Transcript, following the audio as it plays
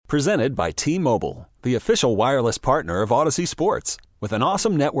Presented by T-Mobile, the official wireless partner of Odyssey Sports. With an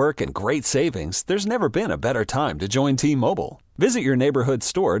awesome network and great savings, there's never been a better time to join T-Mobile. Visit your neighborhood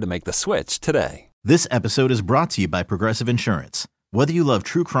store to make the switch today. This episode is brought to you by Progressive Insurance. Whether you love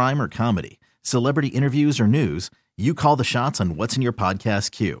true crime or comedy, celebrity interviews or news, you call the shots on what's in your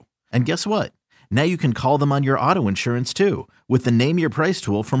podcast queue. And guess what? Now you can call them on your auto insurance too, with the Name Your Price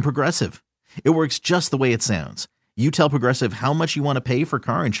tool from Progressive. It works just the way it sounds. You tell Progressive how much you want to pay for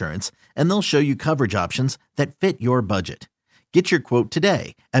car insurance, and they'll show you coverage options that fit your budget. Get your quote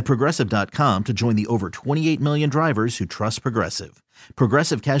today at Progressive.com to join the over 28 million drivers who trust Progressive.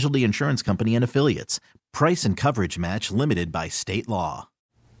 Progressive Casualty Insurance Company and Affiliates. Price and coverage match limited by state law.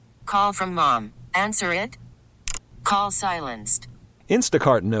 Call from mom. Answer it. Call silenced.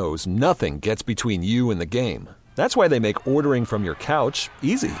 Instacart knows nothing gets between you and the game. That's why they make ordering from your couch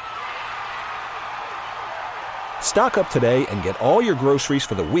easy. Stock up today and get all your groceries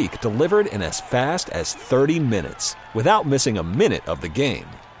for the week delivered in as fast as 30 minutes without missing a minute of the game.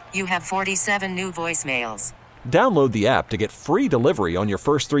 You have 47 new voicemails. Download the app to get free delivery on your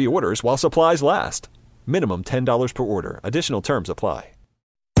first 3 orders while supplies last. Minimum $10 per order. Additional terms apply.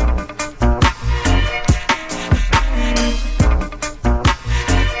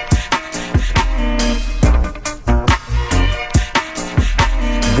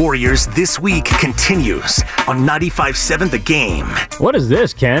 Warriors This Week continues on 95.7 The Game. What is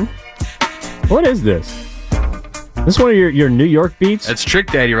this, Ken? What is this? This one of your New York beats? That's Trick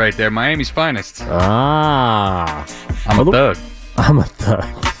Daddy right there, Miami's finest. Ah. I'm a thug. I'm a thug.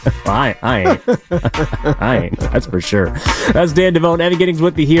 I ain't. I ain't. That's for sure. That's Dan Devone. Evan Giddings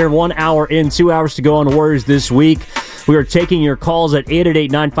with you here. 1 hour in, 2 hours to go on Warriors This Week. We are taking your calls at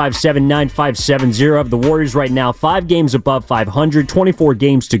 888-957-9570. Of the Warriors right now, 5 games above 500, 24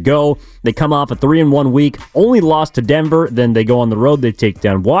 games to go. They come off a 3-1 week, only lost to Denver. Then they go on the road. They take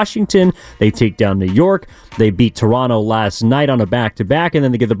down Washington. They take down New York. They beat Toronto last night on a back-to-back. And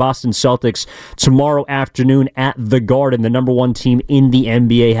then they get the Boston Celtics tomorrow afternoon at the Garden, the number 1 team in the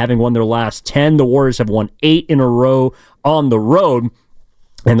NBA, having won their last 10. The Warriors have won 8 in a row on the road.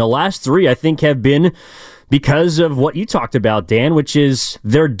 And the last 3, I think, have been because of what you talked about, Dan, which is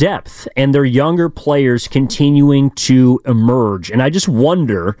their depth and their younger players continuing to emerge. And I just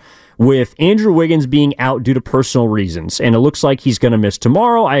wonder, with Andrew Wiggins being out due to personal reasons, and it looks like he's going to miss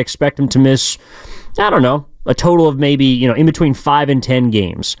tomorrow, I expect him to miss, I don't know, a total of maybe, in between 5 and 10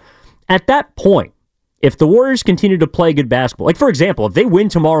 games. At that point, if the Warriors continue to play good basketball, like for example, if they win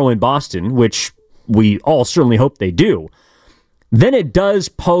tomorrow in Boston, which we all certainly hope they do, then it does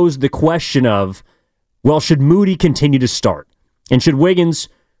pose the question of, well, should Moody continue to start? And should Wiggins,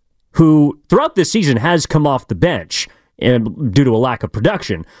 who throughout this season has come off the bench due to a lack of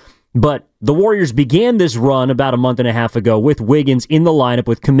production, but the Warriors began this run about a month and a half ago with Wiggins in the lineup,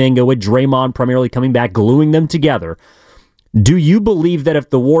 with Kuminga, with Draymond primarily coming back, gluing them together. Do you believe that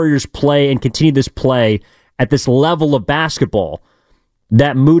if the Warriors play and continue this play at this level of basketball,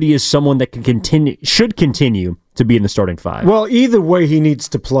 that Moody is someone that should continue to be in the starting 5? Well, either way, he needs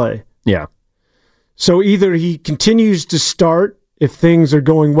to play. Yeah. So either he continues to start if things are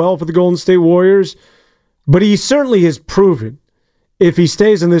going well for the Golden State Warriors, but he certainly has proven, if he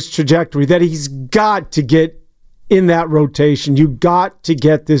stays on this trajectory, that he's got to get in that rotation. You got to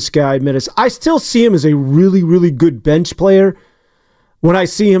get this guy minutes. I still see him as a really, really good bench player. When I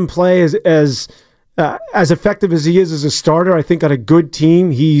see him play as effective as he is as a starter, I think on a good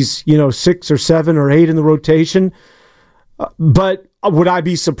team, he's 6 or 7 or 8 in the rotation. But would I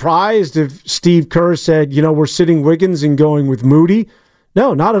be surprised if Steve Kerr said, we're sitting Wiggins and going with Moody?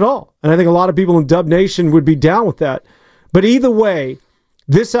 No, not at all. And I think a lot of people in Dub Nation would be down with that. But either way,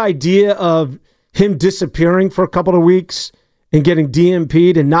 this idea of him disappearing for a couple of weeks and getting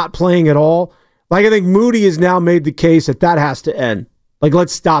DMP'd and not playing at all, I think Moody has now made the case that has to end.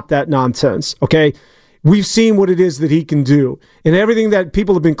 Let's stop that nonsense, okay? We've seen what it is that he can do. And everything that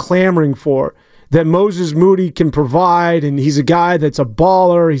people have been clamoring for, that Moses Moody can provide, and he's a guy that's a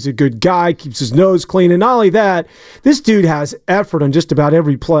baller, he's a good guy, keeps his nose clean, and not only that, this dude has effort on just about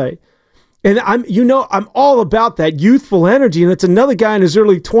every play. And I'm all about that youthful energy, and it's another guy in his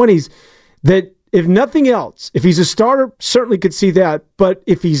early 20s that, if nothing else, if he's a starter, certainly could see that, but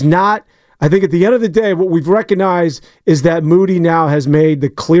if he's not, I think at the end of the day, what we've recognized is that Moody now has made the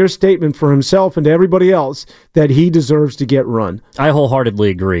clear statement for himself and to everybody else that he deserves to get run. I wholeheartedly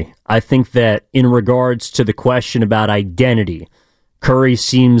agree. I think that in regards to the question about identity, Curry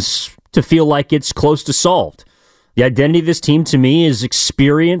seems to feel like it's close to solved. The identity of this team, to me, is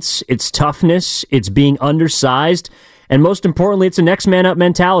experience, it's toughness, it's being undersized, And most importantly, it's a next man up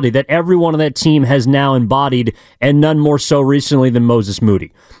mentality that everyone on that team has now embodied, and none more so recently than Moses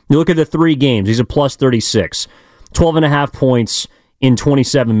Moody. You look at the 3 games, he's a plus 36, 12.5 points in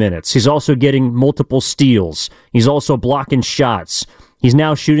 27 minutes. He's also getting multiple steals. He's also blocking shots. He's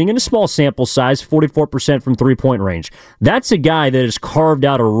now shooting in a small sample size, 44% from three-point range. That's a guy that has carved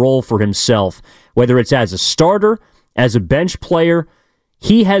out a role for himself, whether it's as a starter, as a bench player.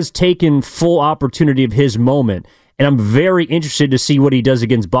 He has taken full opportunity of his moment, and I'm very interested to see what he does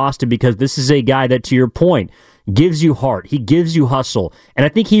against Boston, because this is a guy that, to your point, gives you heart. He gives you hustle, and I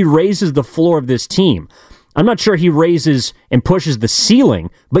think he raises the floor of this team. I'm not sure he raises and pushes the ceiling,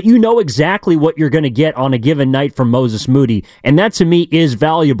 but you know exactly what you're going to get on a given night from Moses Moody, and that to me is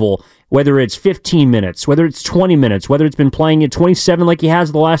valuable, whether it's 15 minutes, whether it's 20 minutes, whether it's been playing at 27 like he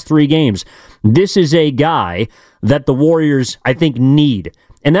has the last 3 games. This is a guy that the Warriors, I think, need,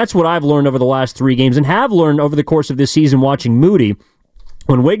 and that's what I've learned over the last 3 games and have learned over the course of this season watching Moody.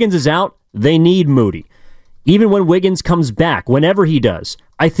 When Wiggins is out, they need Moody. Even when Wiggins comes back, whenever he does,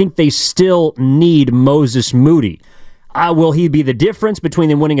 I think they still need Moses Moody. Will he be the difference between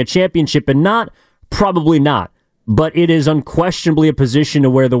them winning a championship and not? Probably not. But it is unquestionably a position to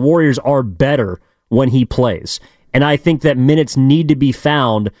where the Warriors are better when he plays. And I think that minutes need to be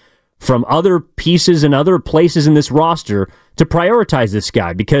found from other pieces and other places in this roster to prioritize this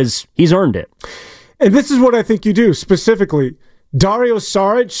guy, because he's earned it. And this is what I think you do specifically. Dario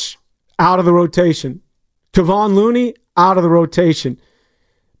Saric out of the rotation. Kevon Looney out of the rotation.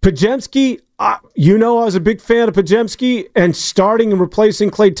 Podziemski, I was a big fan of Podziemski and starting and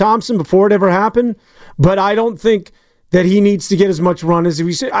replacing Klay Thompson before it ever happened, but I don't think that he needs to get as much run as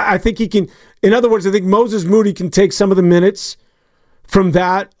we say. I think he can. In other words, I think Moses Moody can take some of the minutes from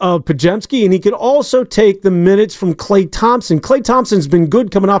that of Podziemski, and he could also take the minutes from Klay Thompson. Klay Thompson's been good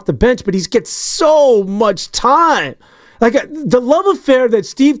coming off the bench, but he's gets so much time. Like the love affair that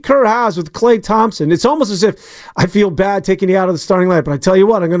Steve Kerr has with Klay Thompson, it's almost as if I feel bad taking you out of the starting lineup, but I tell you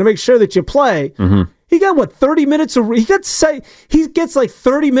what, I'm going to make sure that you play. Mm-hmm. He got 30 minutes. He gets like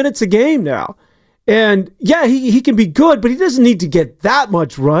 30 minutes a game now, and yeah, he can be good, but he doesn't need to get that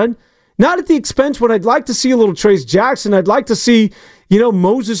much run. Not at the expense when I'd like to see a little Trace Jackson. I'd like to see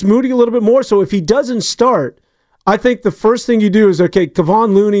Moses Moody a little bit more. So if he doesn't start, I think the first thing you do is, okay,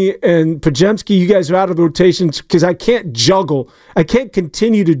 Kevon Looney and Podziemski, you guys are out of the rotations because I can't juggle. I can't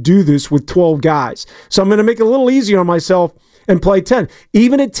continue to do this with 12 guys. So I'm going to make it a little easier on myself and play 10.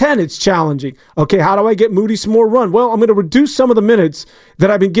 Even at 10, it's challenging. Okay, how do I get Moody some more run? Well, I'm going to reduce some of the minutes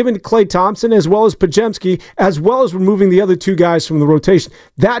that I've been giving to Klay Thompson as well as Podziemski, as well as removing the other 2 guys from the rotation.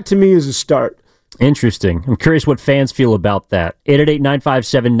 That, to me, is a start. Interesting. I'm curious what fans feel about that.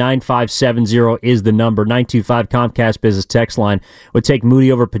 888-957-9570 is the number. 925 Comcast Business text line. Would take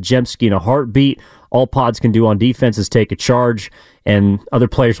Moody over Podziemski in a heartbeat. All Pods can do on defense is take a charge, and other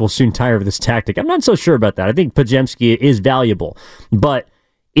players will soon tire of this tactic. I'm not so sure about that. I think Podziemski is valuable, but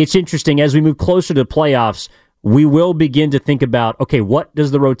it's interesting. As we move closer to the playoffs, we will begin to think about, okay, what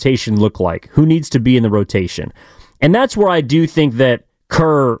does the rotation look like? Who needs to be in the rotation? And that's where I do think that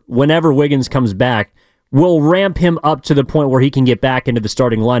Kerr, whenever Wiggins comes back, will ramp him up to the point where he can get back into the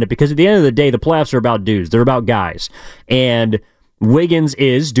starting lineup, because at the end of the day, the playoffs are about dudes. They're about guys. And Wiggins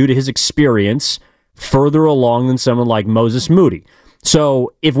is, due to his experience, further along than someone like Moses Moody.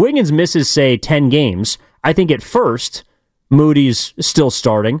 So if Wiggins misses, say, 10 games, I think at first Moody's still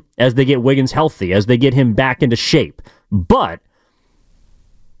starting as they get Wiggins healthy, as they get him back into shape. But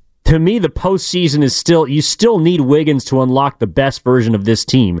to me, the postseason is you still need Wiggins to unlock the best version of this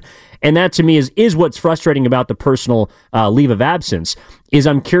team. And that, to me, is what's frustrating about the personal leave of absence, is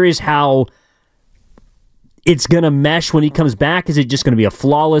I'm curious how it's going to mesh when he comes back. Is it just going to be a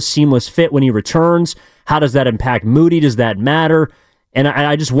flawless, seamless fit when he returns? How does that impact Moody? Does that matter? And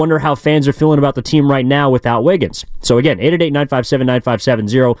I just wonder how fans are feeling about the team right now without Wiggins. So again,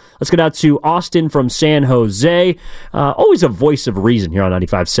 888-957-9570. Let's get out to Austin from San Jose. Always a voice of reason here on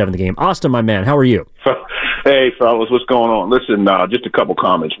 95.7 The Game. Austin, my man, how are you? Hey, fellas, what's going on? Listen, just a couple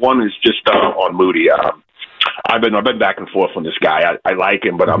comments. One is just on Moody. I've been back and forth on this guy. I like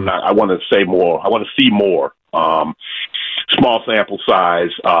him, but I'm not. I want to say more. I want to see more. Small sample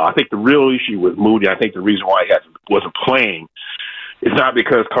size. I think the real issue with Moody, I think the reason why he wasn't playing, it's not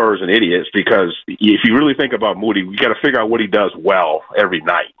because Kerr is an idiot. It's because if you really think about Moody, you got to figure out what he does well every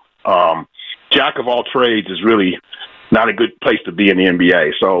night. Jack of all trades is really not a good place to be in the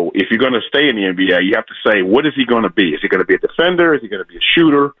NBA. So if you're going to stay in the NBA, you have to say, what is he going to be? Is he going to be a defender? Is he going to be a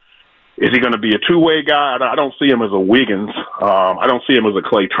shooter? Is he going to be a two-way guy? I don't see him as a Wiggins. I don't see him as a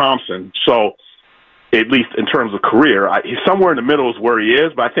Klay Thompson. So at least in terms of career, he's somewhere in the middle is where he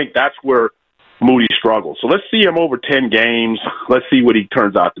is, but I think that's where Moody struggles. So let's see him over 10 games. Let's see what he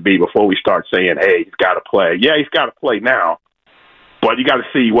turns out to be before we start saying, hey, he's got to play. Yeah, he's got to play now, but you got to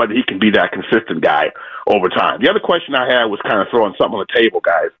see whether he can be that consistent guy over time. The other question I had was kind of throwing something on the table,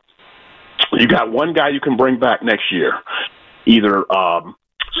 guys. You got one guy you can bring back next year, either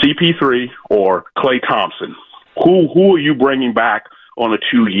CP3 or Klay Thompson. Who are you bringing back on a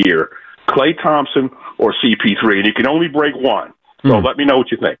 2-year? Klay Thompson or CP3? And you can only break one. So let me know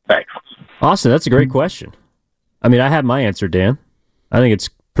what you think. Thanks. Austin, that's a great question. I mean, I have my answer, Dan. I think it's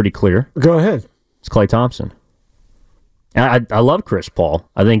pretty clear. Go ahead. It's Klay Thompson. I love Chris Paul.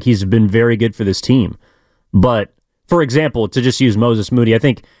 I think he's been very good for this team. But, for example, to just use Moses Moody, I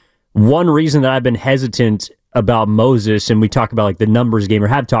think one reason that I've been hesitant about Moses, and we talk about like the numbers game, or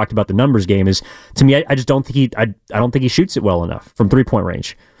have talked about the numbers game, is to me, I just don't think I don't think he shoots it well enough from 3-point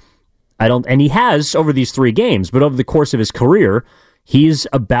range. And he has over these 3 games, but over the course of his career, he's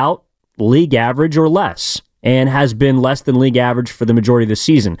about league average or less, and has been less than league average for the majority of the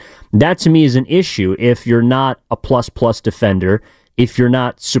season. That to me is an issue if you're not a plus defender, if you're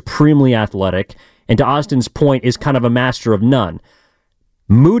not supremely athletic, and to Austin's point, is kind of a master of none.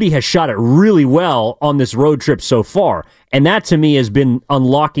 Moody has shot it really well on this road trip so far, and that to me has been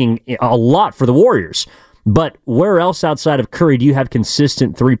unlocking a lot for the Warriors. But where else outside of Curry do you have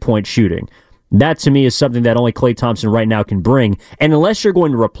consistent 3-point shooting? That to me is something that only Klay Thompson right now can bring. And unless you're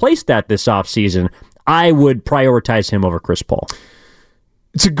going to replace that this offseason, I would prioritize him over Chris Paul.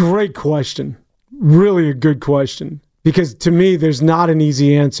 It's a great question. Really a good question. Because to me, there's not an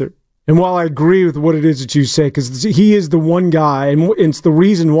easy answer. And while I agree with what it is that you say, because he is the one guy, and it's the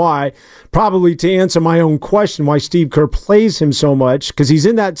reason why, probably to answer my own question, why Steve Kerr plays him so much, because he's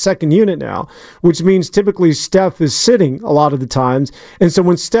in that second unit now, which means typically Steph is sitting a lot of the times. And so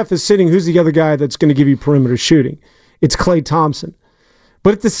when Steph is sitting, who's the other guy that's going to give you perimeter shooting? It's Klay Thompson.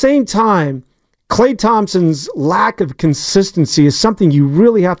 But at the same time, Klay Thompson's lack of consistency is something you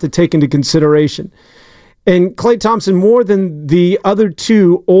really have to take into consideration. And Klay Thompson, more than the other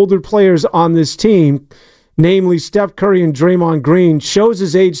 2 older players on this team, namely Steph Curry and Draymond Green, shows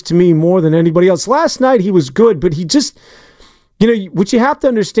his age to me more than anybody else. Last night he was good, but he just, what you have to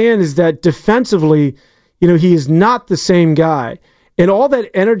understand is that defensively, he is not the same guy. And all that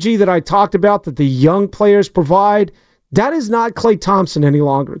energy that I talked about that the young players provide, that is not Klay Thompson any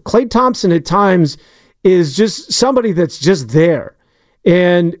longer. Klay Thompson at times is just somebody that's just there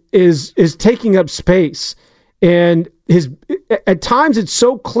and is taking up space. And at times it's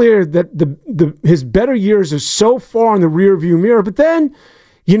so clear that his better years are so far in the rearview mirror, but then,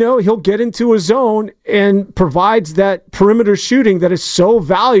 he'll get into a zone and provides that perimeter shooting that is so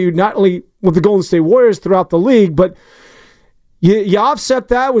valued, not only with the Golden State Warriors throughout the league, but you offset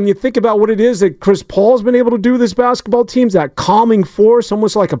that when you think about what it is that Chris Paul's been able to do with this basketball team, that calming force,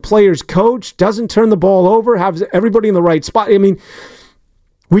 almost like a player's coach, doesn't turn the ball over, has everybody in the right spot. I mean,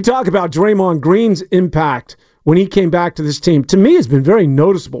 we talk about Draymond Green's impact when he came back to this team. To me, it's been very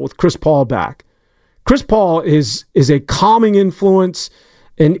noticeable with Chris Paul back. Chris Paul is a calming influence,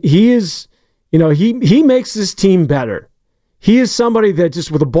 and he is, he makes this team better. He is somebody that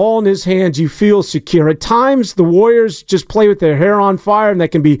just with a ball in his hands, you feel secure. At times, the Warriors just play with their hair on fire, and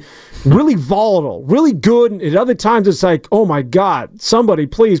that can be really volatile, really good. And at other times, it's like, oh my God, somebody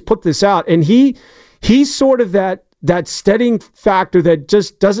please put this out. And he's sort of that steadying factor that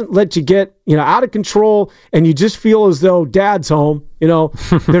just doesn't let you get, out of control, and you just feel as though dad's home.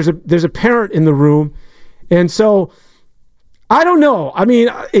 There's a parent in the room. And so I don't know. I mean,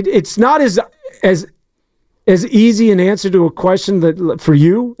 it's not as easy an answer to a question that for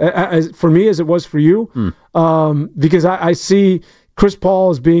you, for me, as it was for you, because I see Chris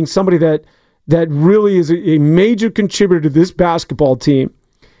Paul as being somebody that really is a major contributor to this basketball team.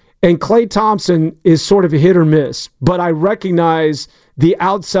 And Klay Thompson is sort of a hit or miss, but I recognize the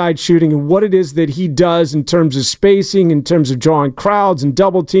outside shooting and what it is that he does in terms of spacing, in terms of drawing crowds and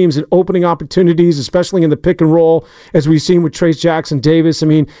double teams and opening opportunities, especially in the pick and roll, as we've seen with Trayce Jackson-Davis. I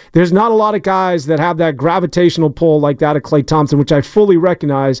mean, there's not a lot of guys that have that gravitational pull like that of Klay Thompson, which I fully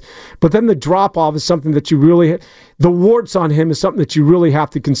recognize. But then the drop-off is something that you really... The warts on him is something that you really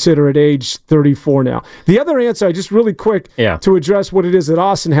have to consider at age 34 now. The other answer, I just really quick to address what it is that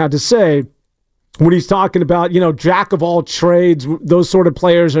Austin had to say when he's talking about, jack of all trades, those sort of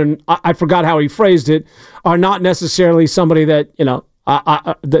players, and I forgot how he phrased it, are not necessarily somebody that,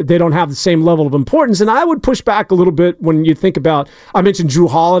 they don't have the same level of importance. And I would push back a little bit when you think about, I mentioned Drew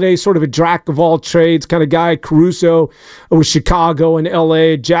Holiday, sort of a jack of all trades kind of guy, Caruso with Chicago and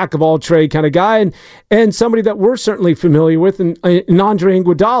LA, jack of all trade kind of guy, and somebody that we're certainly familiar with, and Andre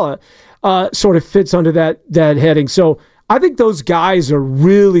Iguodala sort of fits under that heading. So I think those guys are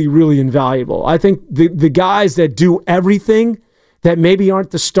really, really invaluable. I think the guys that do everything, that maybe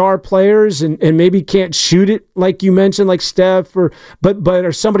aren't the star players and maybe can't shoot it like you mentioned, like Steph, but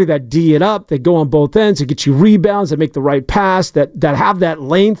are somebody that D it up, that go on both ends, that get you rebounds, that make the right pass, that have that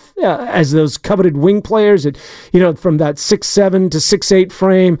length as those coveted wing players, that, from that 6'7" to 6'8"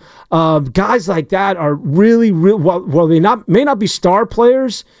 frame. Guys like that are really, while they may not be star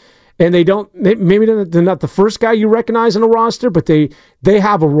players, and maybe they're not the first guy you recognize in a roster, but they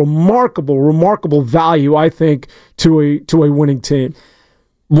have a remarkable value, I think, to a winning team.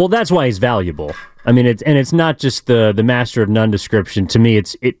 Well, that's why he's valuable. I mean, it's not just the master of none description. To me,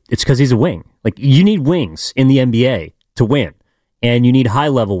 it's because he's a wing. Like, you need wings in the NBA to win, and you need high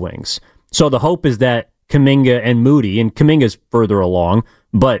level wings. So the hope is that Kuminga and Moody, and Kuminga's further along,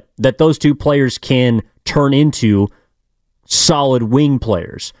 but that those two players can turn into solid wing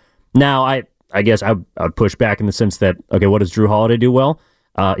players. Now, I guess I would push back in the sense that, okay, what does Drew Holiday do well?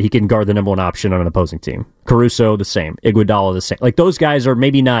 He can guard the number one option on an opposing team. Caruso, the same. Iguodala, the same. Like, those guys are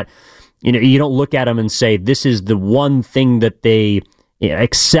maybe not, you don't look at them and say, this is the one thing that they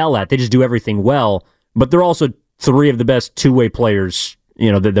excel at. They just do everything well, but they're also three of the best two-way players,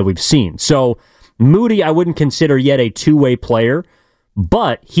 that we've seen. So Moody, I wouldn't consider yet a two-way player,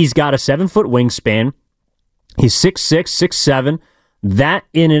 but he's got a 7-foot wingspan. He's 6'6", 6'7". That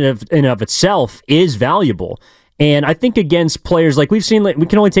in and of itself is valuable. And I think against players like we've seen, we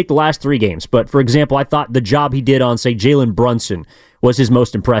can only take the last 3 games, but for example, I thought the job he did on, say, Jalen Brunson was his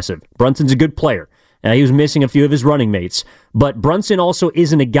most impressive. Brunson's a good player. He was missing a few of his running mates, but Brunson also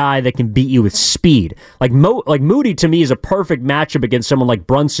isn't a guy that can beat you with speed. Like Moody, to me, is a perfect matchup against someone like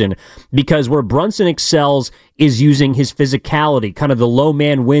Brunson, because where Brunson excels is using his physicality, kind of the low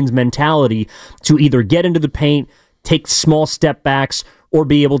man wins mentality, to either get into the paint, take small step backs, or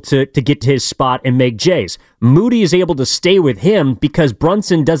be able to get to his spot and make J's. Moody is able to stay with him because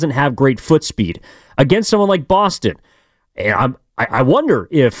Brunson doesn't have great foot speed. Against someone like Boston, I wonder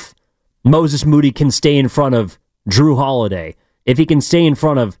if Moses Moody can stay in front of Drew Holiday, if he can stay in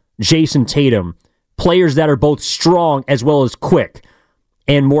front of Jason Tatum, players that are both strong as well as quick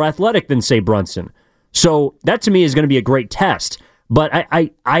and more athletic than, say, Brunson. So that, to me, is going to be a great test. But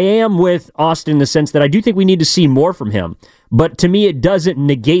I am with Austin in the sense that I do think we need to see more from him. But to me, it doesn't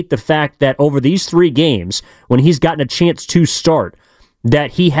negate the fact that over these 3 games, when he's gotten a chance to start,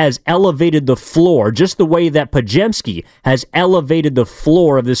 that he has elevated the floor just the way that Podziemski has elevated the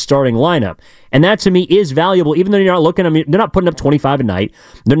floor of this starting lineup. And that, to me, is valuable, even though you're not looking, they're not putting up 25 a night.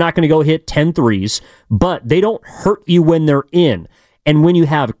 They're not going to go hit 10 threes, but they don't hurt you when they're in. And when you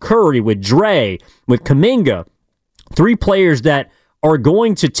have Curry with Dre, with Kuminga, 3 players that are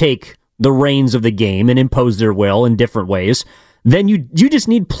going to take the reins of the game and impose their will in different ways, then you just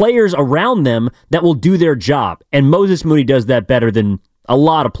need players around them that will do their job. And Moses Moody does that better than a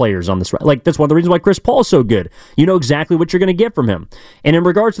lot of players on this. Like, that's one of the reasons why Chris Paul is so good. You know exactly what you're going to get from him. And in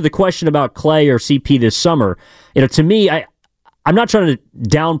regards to the question about Clay or CP this summer, to me, I'm not trying to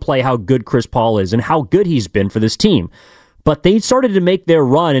downplay how good Chris Paul is and how good he's been for this team. But they started to make their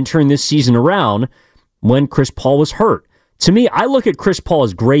run and turn this season around when Chris Paul was hurt. To me, I look at Chris Paul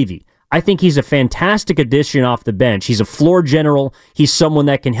as gravy. I think he's a fantastic addition off the bench. He's a floor general. He's someone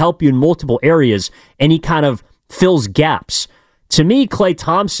that can help you in multiple areas, and he kind of fills gaps. To me, Klay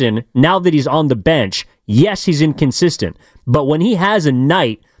Thompson, now that he's on the bench, yes, he's inconsistent, but when he has a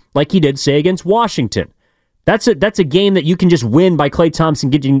night like he did, say, against Washington, that's a game that you can just win by Klay Thompson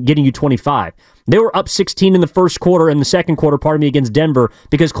getting you 25. They were up 16 in the first quarter and the second quarter, against Denver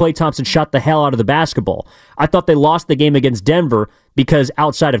because Klay Thompson shot the hell out of the basketball. I thought they lost the game against Denver because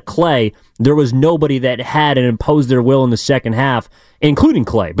outside of Klay, there was nobody that had and imposed their will in the second half, including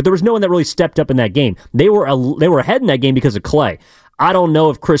Klay. But there was no one that really stepped up in that game. They were ahead in that game because of Klay. I don't know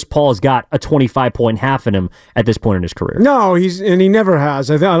if Chris Paul's got a 25-point half in him at this point in his career. No, he never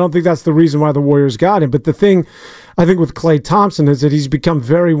has. I don't think that's the reason why the Warriors got him. But the thing, I think, with Klay Thompson is that he's become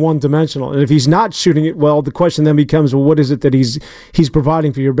very one-dimensional. And if he's not shooting it well, the question then becomes, well, what is it that he's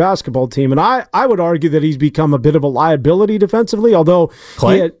providing for your basketball team? And I would argue that he's become a bit of a liability defensively, although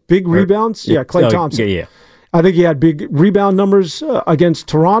Klay? He had big rebounds. Yeah, Klay Thompson. Yeah. I think he had big rebound numbers against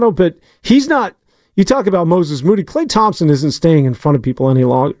Toronto, but he's not. You talk about Moses Moody. Klay Thompson isn't staying in front of people any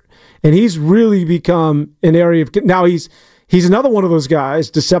longer. And he's really become an area of... Now, he's another one of those guys,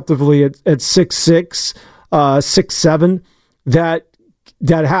 deceptively at 6'6", 6'7", that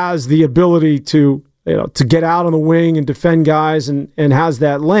has the ability to get out on the wing and defend guys and has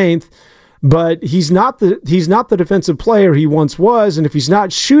that length. But he's not the defensive player he once was. And if he's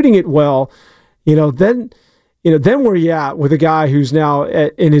not shooting it well, then where you at with a guy who's now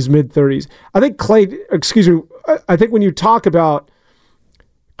in his mid-30s? I think I think when you talk about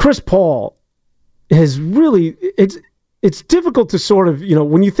Chris Paul, has really it's difficult to sort of,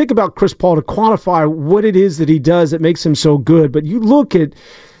 when you think about Chris Paul, to quantify what it is that he does that makes him so good. But you look at,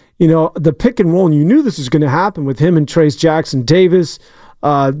 the pick and roll, and you knew this was going to happen with him and Trayce Jackson-Davis.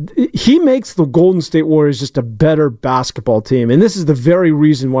 He makes the Golden State Warriors just a better basketball team. And this is the very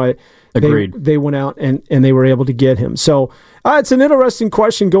reason why they went out and they were able to get him. So it's an interesting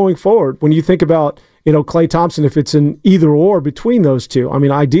question going forward when you think about, Klay Thompson, if it's an either or between those two. I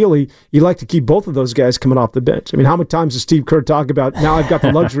mean, ideally, you like to keep both of those guys coming off the bench. I mean, how many times does Steve Kerr talk about, now I've got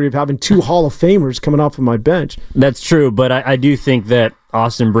the luxury of having 2 Hall of Famers coming off of my bench? That's true, but I do think that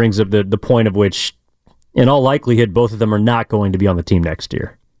Austin brings up the point of which, in all likelihood, both of them are not going to be on the team next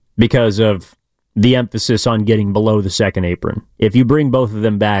year because of the emphasis on getting below the second apron. If you bring both of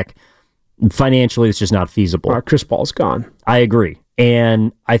them back, financially, it's just not feasible. Chris Paul's gone. I agree.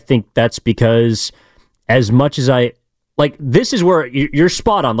 And I think that's because as much as this is where you're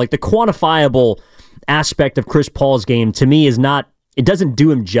spot on. Like, the quantifiable aspect of Chris Paul's game, to me, it doesn't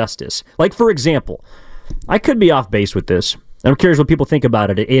do him justice. Like, for example, I could be off base with this. I'm curious what people think about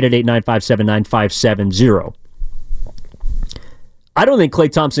it at 888-957-9570. I don't think Klay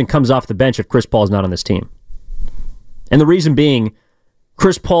Thompson comes off the bench if Chris Paul's not on this team. And the reason being,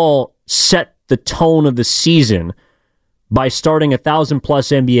 Chris Paul set the tone of the season by starting 1,000-plus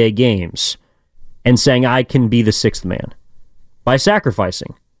NBA games and saying, I can be the sixth man, by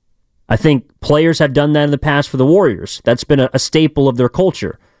sacrificing. I think players have done that in the past for the Warriors. That's been a staple of their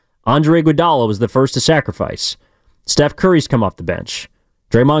culture. Andre Iguodala was the first to sacrifice. Steph Curry's come off the bench.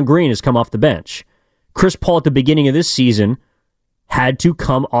 Draymond Green has come off the bench. Chris Paul at the beginning of this season had to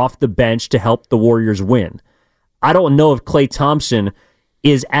come off the bench to help the Warriors win. I don't know if Klay Thompson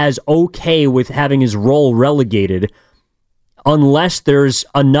is as okay with having his role relegated unless there's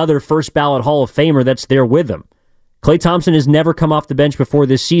another first ballot Hall of Famer that's there with him. Klay Thompson has never come off the bench before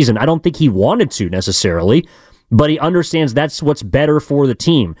this season. I don't think he wanted to necessarily, but he understands that's what's better for the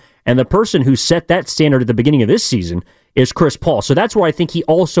team. And the person who set that standard at the beginning of this season is Chris Paul. So that's where I think he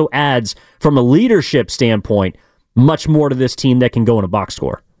also adds, from a leadership standpoint, much more to this team that can go in a box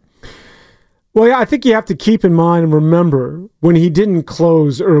score. Well, yeah, I think you have to keep in mind and remember when he didn't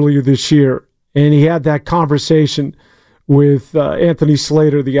close earlier this year, and he had that conversation with Anthony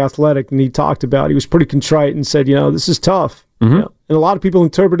Slater, the Athletic, and he was pretty contrite and said, this is tough. Mm-hmm. And a lot of people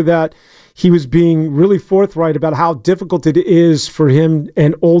interpreted that he was being really forthright about how difficult it is for him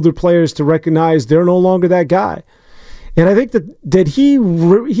and older players to recognize they're no longer that guy. And I think that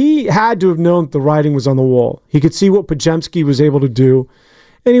he had to have known that the writing was on the wall. He could see what Podziemski was able to do.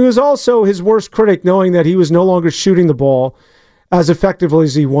 And he was also his worst critic, knowing that he was no longer shooting the ball as effectively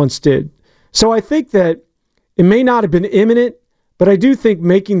as he once did. So I think that it may not have been imminent, but I do think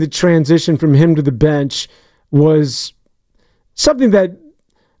making the transition from him to the bench was something that,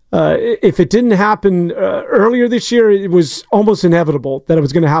 if it didn't happen earlier this year, it was almost inevitable that it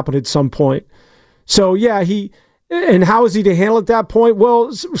was going to happen at some point. So, yeah, and how is he to handle at that point?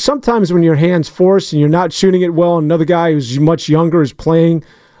 Well, sometimes when your hand's forced and you're not shooting it well, and another guy who's much younger is playing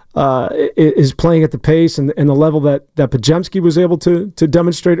at the pace and the level that Podziemski was able to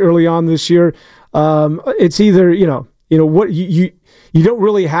demonstrate early on this year, it's either what you don't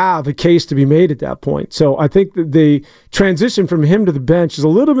really have a case to be made at that point. So I think that the transition from him to the bench is a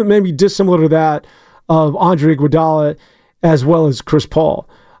little bit maybe dissimilar to that of Andre Iguodala as well as Chris Paul.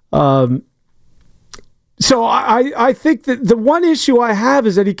 So I think that the one issue I have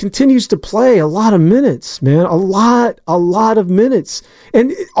is that he continues to play a lot of minutes, man, a lot of minutes.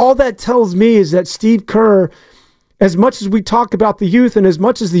 And all that tells me is that Steve Kerr, as much as we talk about the youth and as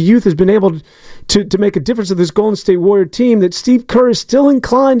much as the youth has been able to make a difference to this Golden State Warrior team, that Steve Kerr is still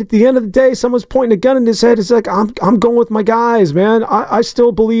inclined at the end of the day, someone's pointing a gun in his head. It's like, I'm going with my guys, man. I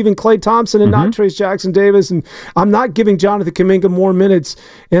still believe in Klay Thompson and not Trayce Jackson-Davis, and I'm not giving Jonathan Kuminga more minutes,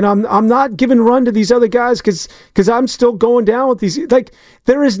 and I'm not giving run to these other guys because I'm still going down with these. Like,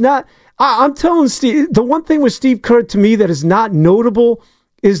 there is not. I'm telling Steve, the one thing with Steve Kerr to me that is not notable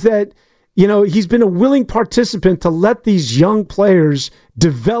is that, he's been a willing participant to let these young players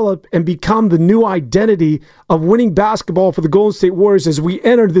develop and become the new identity of winning basketball for the Golden State Warriors as we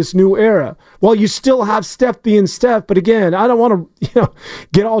enter this new era. While you still have Steph being Steph, but again, I don't want to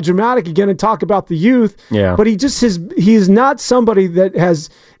get all dramatic again and talk about the youth. Yeah. But he is not somebody that has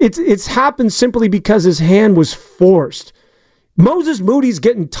it's happened simply because his hand was forced. Moses Moody's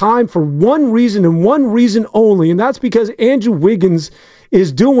getting time for one reason and one reason only, and that's because Andrew Wiggins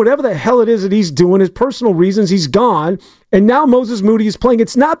is doing whatever the hell it is that he's doing, his personal reasons, he's gone, and now Moses Moody is playing.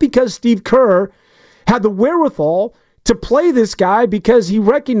 It's not because Steve Kerr had the wherewithal to play this guy because he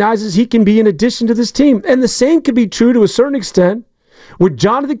recognizes he can be an addition to this team. And the same could be true to a certain extent with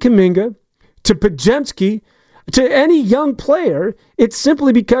Jonathan Kuminga, to Podziemski, to any young player. It's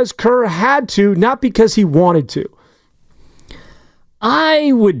simply because Kerr had to, not because he wanted to.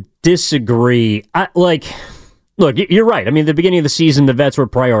 I would disagree. Look, you're right. I mean, at the beginning of the season, the vets were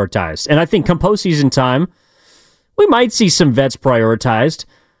prioritized. And I think come postseason time, we might see some vets prioritized.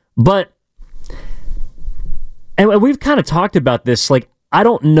 But, and we've kind of talked about this, like, I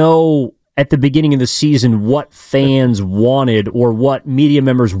don't know at the beginning of the season what fans wanted or what media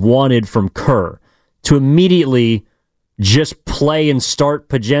members wanted from Kerr to immediately just play and start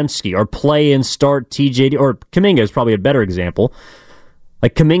Podziemski or play and start TJD, or Kuminga is probably a better example.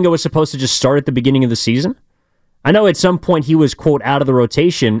 Like, Kuminga was supposed to just start at the beginning of the season. I know at some point he was, quote, out of the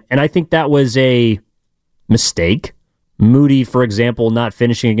rotation, and I think that was a mistake. Moody, for example, not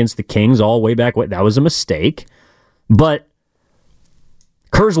finishing against the Kings all way back, that was a mistake. But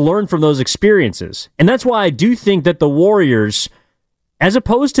Kerr's learned from those experiences. And that's why I do think that the Warriors, as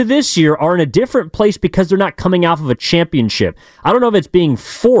opposed to this year, are in a different place because they're not coming off of a championship. I don't know if it's being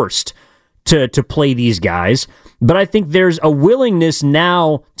forced to play these guys, but I think there's a willingness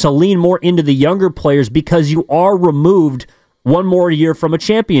now to lean more into the younger players because you are removed one more year from a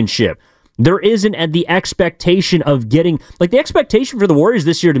championship. There isn't the expectation of getting, like, the expectation for the Warriors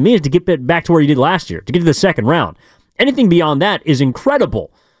this year to me is to get back to where you did last year, to get to the second round. Anything beyond that is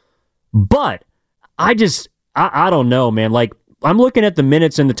incredible. But I don't know, man. Like, I'm looking at the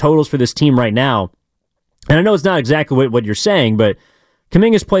minutes and the totals for this team right now, and I know it's not exactly what you're saying, but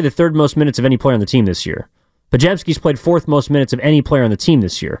Kuminga's played the third most minutes of any player on the team this year. Podziemski's played fourth most minutes of any player on the team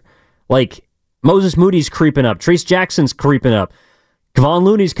this year. Like, Moses Moody's creeping up. Trace Jackson's creeping up. Kevon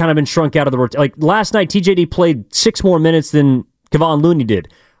Looney's kind of been shrunk out of the rotation. Like, last night, TJD played 6 more minutes than Kevon Looney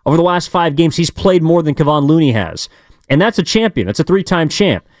did. Over the last 5 games, he's played more than Kevon Looney has. And that's a champion. That's a 3-time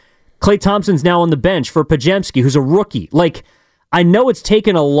champ. Klay Thompson's now on the bench for Podziemski, who's a rookie. Like, I know it's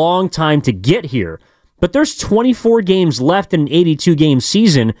taken a long time to get here, but there's 24 games left in an 82-game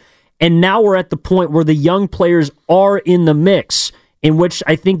season, and now we're at the point where the young players are in the mix, in which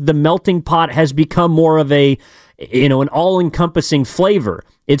I think the melting pot has become more of an all-encompassing flavor.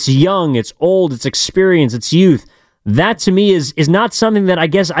 It's young, it's old, it's experience, it's youth. That, to me, is not something that I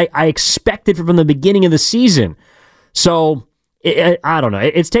guess I expected from the beginning of the season. So, I don't know.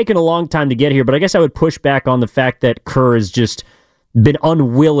 It's taken a long time to get here, but I guess I would push back on the fact that Kerr has just been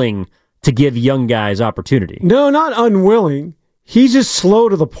unwilling to give young guys opportunity. No, not unwilling. He's just slow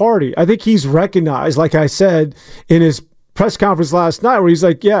to the party. I think he's recognized, like I said in his press conference last night, where he's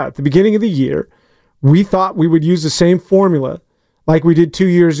like, yeah, at the beginning of the year, we thought we would use the same formula like we did 2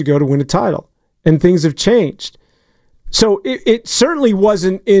 years ago to win a title, and things have changed. So it certainly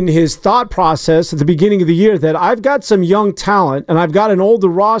wasn't in his thought process at the beginning of the year that I've got some young talent and I've got an older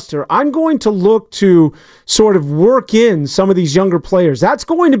roster. I'm going to look to sort of work in some of these younger players. That's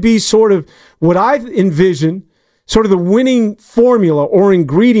going to be sort of what I envision, sort of the winning formula or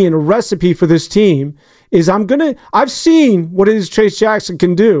ingredient or recipe for this team is I've seen what it is Trace Jackson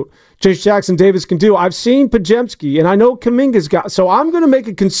Davis can do. I've seen Podziemski, and I know Kuminga's got, so I'm going to make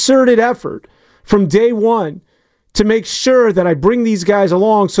a concerted effort from day one to make sure that I bring these guys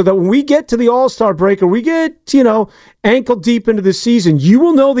along so that when we get to the All-Star break or we get, ankle deep into the season, you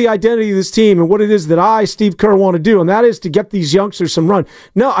will know the identity of this team and what it is that I, Steve Kerr, want to do, and that is to get these youngsters some run.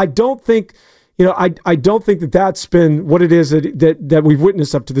 No, I don't think, I don't think that that's been what it is that we've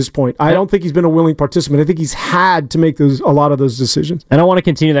witnessed up to this point. I don't think he's been a willing participant. I think he's had to make a lot of those decisions. And I want to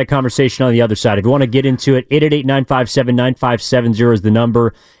continue that conversation on the other side. If you want to get into it, 888-957-9570 is the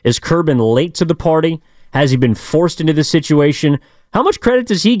number. Is Kerr been late to the party? Has he been forced into this situation? How much credit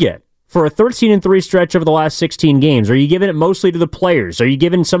does he get for a 13-3 stretch over the last 16 games? Are you giving it mostly to the players? Are you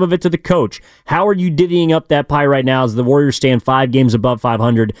giving some of it to the coach? How are you divvying up that pie right now as the Warriors stand 5 games above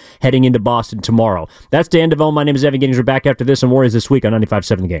 500 heading into Boston tomorrow? That's Dan Devone. My name is Evan Giddings. We're back after this on Warriors This Week on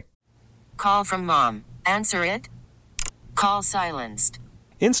 95.7 The Game. Call from mom. Answer it. Call silenced.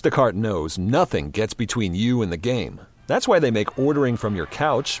 Instacart knows nothing gets between you and the game. That's why they make ordering from your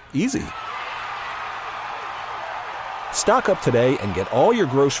couch easy. Stock up today and get all your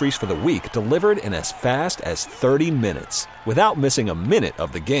groceries for the week delivered in as fast as 30 minutes without missing a minute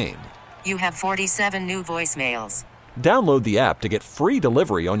of the game. You have 47 new voicemails. Download the app to get free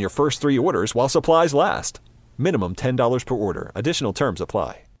delivery on your first 3 orders while supplies last. Minimum $10 per order. Additional terms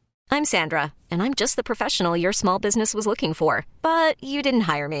apply. I'm Sandra, and I'm just the professional your small business was looking for. But you didn't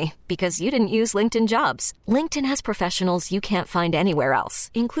hire me because you didn't use LinkedIn Jobs. LinkedIn has professionals you can't find anywhere else,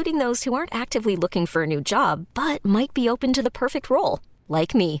 including those who aren't actively looking for a new job, but might be open to the perfect role,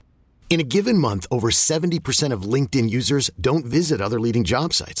 like me. In a given month, over 70% of LinkedIn users don't visit other leading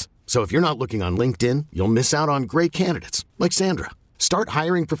job sites. So if you're not looking on LinkedIn, you'll miss out on great candidates like Sandra. Start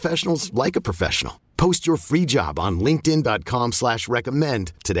hiring professionals like a professional. Post your free job on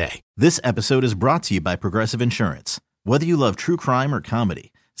linkedin.com/recommend today. This episode is brought to you by Progressive Insurance. Whether you love true crime or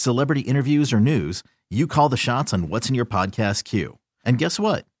comedy, celebrity interviews or news, you call the shots on what's in your podcast queue. And guess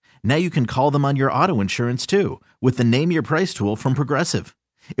what? Now you can call them on your auto insurance too with the Name Your Price tool from Progressive.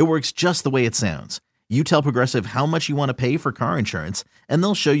 It works just the way it sounds. You tell Progressive how much you want to pay for car insurance, and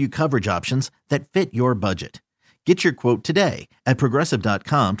they'll show you coverage options that fit your budget. Get your quote today at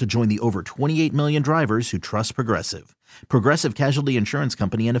Progressive.com to join the over 28 million drivers who trust Progressive. Progressive Casualty Insurance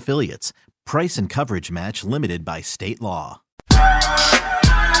Company and Affiliates. Price and coverage match limited by state law.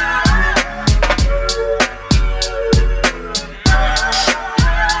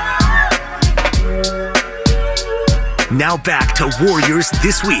 Now back to Warriors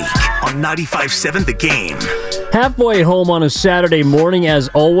This Week on 95.7 The Game. Halfway home on a Saturday morning, as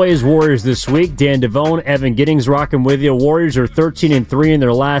always, Warriors This Week. Dan Devone, Evan Giddings rocking with you. Warriors are 13-3 in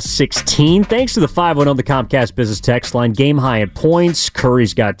their last 16. Thanks to the 510 the Comcast Business Text line. Game high in points.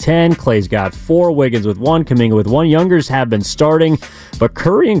 Curry's got 10. Clay's got 4. Wiggins with 1. Kuminga with 1. Youngers have been starting, but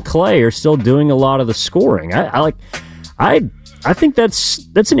Curry and Clay are still doing a lot of the scoring. I think that's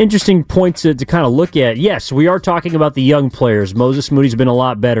an interesting point to kind of look at. Yes, we are talking about the young players. Moses Moody's been a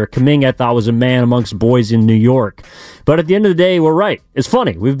lot better. Kuminga, I thought, was a man amongst boys in New York. But at the end of the day, we're right. It's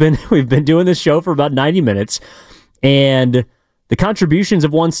funny. We've been doing this show for about 90 minutes, and the contributions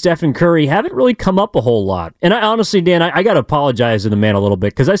of one Stephen Curry haven't really come up a whole lot. And I honestly, Dan, I got to apologize to the man a little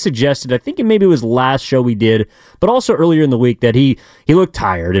bit because I suggested, I think maybe it was last show we did, but also earlier in the week, that he looked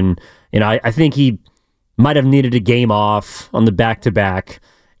tired, and I think he might have needed a game off on the back-to-back.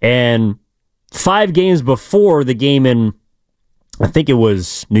 And 5 games before the game in, I think it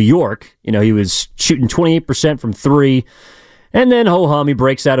was New York, he was shooting 28% from 3. And then, ho-hum, he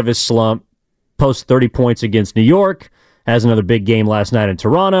breaks out of his slump, posts 30 points against New York, has another big game last night in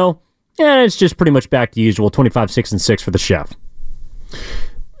Toronto, and it's just pretty much back to usual, 25-6-6 for the Chef.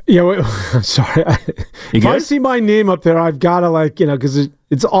 Yeah, I'm sorry. If I see my name up there, I've got to because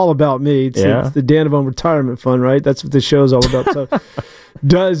it's all about me. It's the Dan Devone Retirement Fund, right? That's what the show's all about.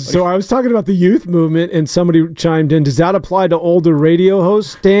 So I was talking about the youth movement, and somebody chimed in. Does that apply to older radio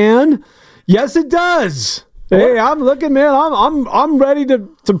hosts, Dan? Yes, it does. Hey, I'm looking, man. I'm ready to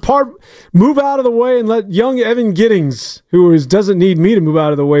move out of the way and let young Evan Giddings, who doesn't need me to move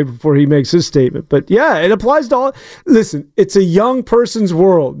out of the way before he makes his statement. But yeah, it applies to all. Listen, it's a young person's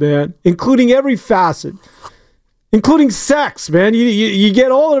world, man, including every facet, including sex, man. You get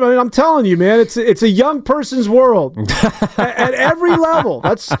older. I mean, I'm telling you, man, it's a young person's world at every level.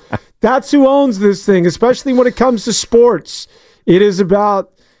 That's who owns this thing, especially when it comes to sports. It is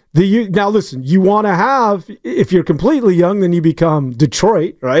about. Now listen, you want to have, if you're completely young, then you become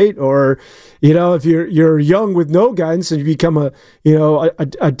Detroit, right? Or, if you're young with no guidance, and you become a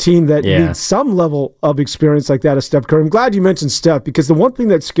team that needs some level of experience like that of Steph Curry. I'm glad you mentioned Steph, because the one thing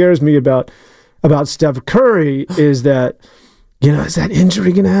that scares me about Steph Curry is that, is that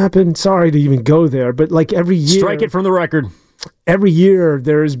injury going to happen? Sorry to even go there, but like every year. Strike it from the record. Every year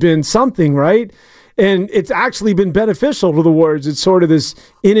there's been something, right? And it's actually been beneficial to the Warriors. It's sort of this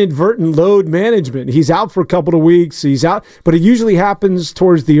inadvertent load management. He's out for a couple of weeks. He's out, but it usually happens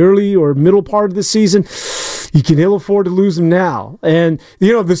towards the early or middle part of the season. You can ill afford to lose him now. And,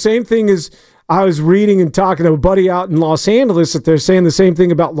 the same thing is, I was reading and talking to a buddy out in Los Angeles that they're saying the same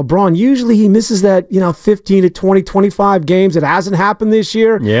thing about LeBron. Usually he misses that, 15 to 20, 25 games. It hasn't happened this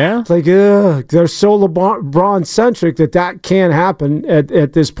year. Yeah. It's like, they're so LeBron-centric that can't happen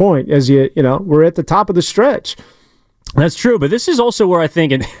at this point, as we're at the top of the stretch. That's true, but this is also where I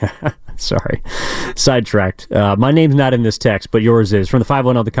think, and sorry, sidetracked. My name's not in this text, but yours is, from the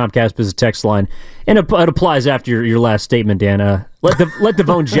 510 the Comcast Business Text line, and it applies after your last statement, Dan. Let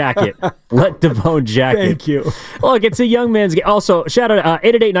Devone jacket. Let Devone jacket. Thank you. Look, it's a young man's game. Also, shout out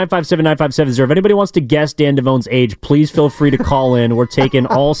 888-957-9570. If anybody wants to guess Dan Devone's age, please feel free to call in. We're taking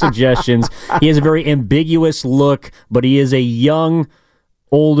all suggestions. He has a very ambiguous look, but he is a young,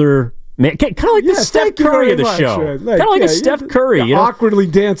 older man, kind of like the Steph Curry of the show. Kind of like a Steph Curry. Awkwardly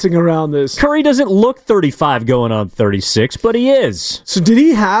dancing around this. Curry doesn't look 35 going on 36, but he is. So did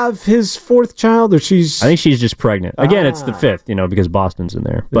he have his 4th child, or she's... I think she's just pregnant. Again, it's the 5th, because Boston's in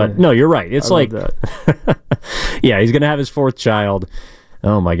there. But no, you're right. It's like... yeah, he's going to have his 4th child.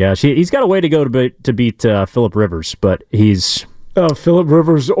 Oh my gosh. He's got a way to go to beat Phillip Rivers, but he's Phillip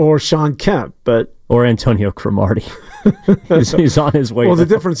Rivers or Sean Kemp, or Antonio Cromartie. he's on his way. Well, the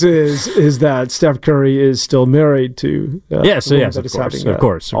difference is that Steph Curry is still married to. Yes, of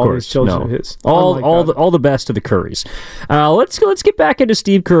course. All his children of his. All the best to the Currys. Let's get back into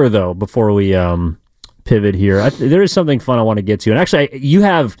Steve Kerr though before we pivot here. There is something fun I want to get to, and actually, you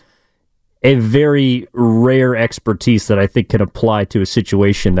have a very rare expertise that I think can apply to a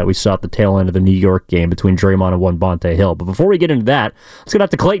situation that we saw at the tail end of the New York game between Draymond and Bonte Hill. But before we get into that, let's get out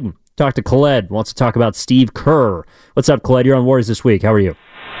to Clayton. Talk to Khaled. Wants to talk about Steve Kerr. What's up, Khaled? You're on Warriors this week. How are you?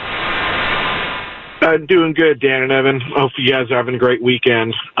 Doing good, Dan and Evan. Hope you guys are having a great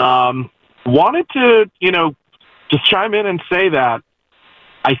weekend. Wanted to, just chime in and say that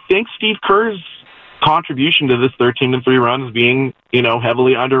I think Steve Kerr's contribution to this 13-3 run is being,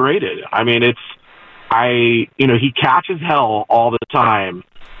 heavily underrated. I mean, he catches hell all the time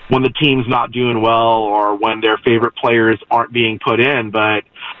when the team's not doing well or when their favorite players aren't being put in. But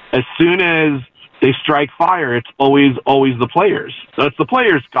as soon as they strike fire, it's always the players. So it's the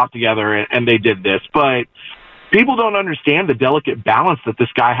players got together and they did this. But people don't understand the delicate balance that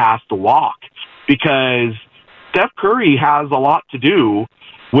this guy has to walk, because Steph Curry has a lot to do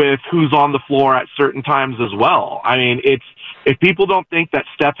with who's on the floor at certain times as well. I mean, if people don't think that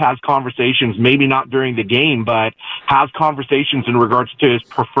Steph has conversations, maybe not during the game, but has conversations in regards to his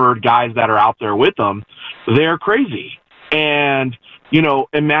preferred guys that are out there with him, they're crazy. And,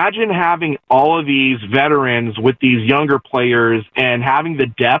 imagine having all of these veterans with these younger players and having the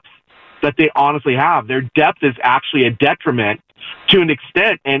depth that they honestly have. Their depth is actually a detriment to an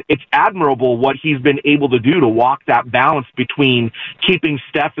extent, and it's admirable what he's been able to do to walk that balance between keeping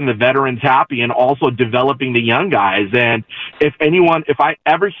Steph and the veterans happy and also developing the young guys. And if I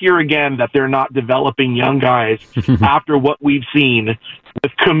ever hear again that they're not developing young guys after what we've seen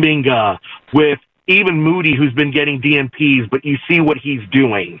with Kuminga, with even Moody, who's been getting DNPs, but you see what he's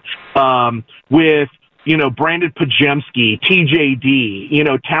doing, with Brandon Pajemski,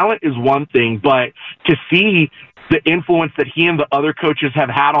 TJD, talent is one thing, but to see the influence that he and the other coaches have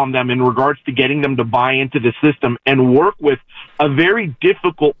had on them in regards to getting them to buy into the system and work with a very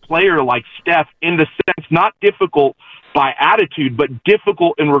difficult player like Steph, in the sense, not difficult by attitude, but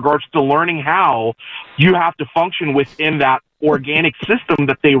difficult in regards to learning how you have to function within that organic system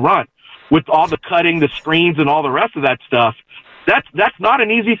that they run, with all the cutting, the screens, and all the rest of that stuff. That's not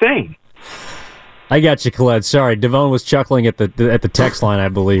an easy thing. I got you, Khaled. Sorry, Devone was chuckling at the text line, I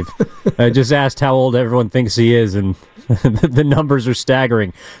believe. I just asked how old everyone thinks he is, and the numbers are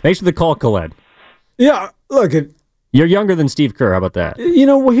staggering. Thanks for the call, Khaled. Yeah, look, you're younger than Steve Kerr. How about that?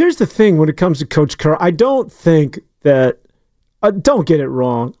 Well, here's the thing when it comes to Coach Kerr. I don't think that don't get it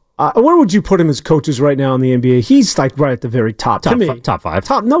wrong. Where would you put him as coaches right now in the NBA? He's like right at the very top. Top five.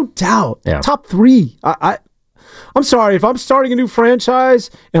 Top, no doubt. Yeah. Top three. I'm sorry, if I'm starting a new franchise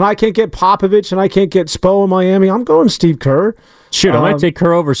and I can't get Popovich and I can't get Spo in Miami, I'm going Steve Kerr. Shoot, I might take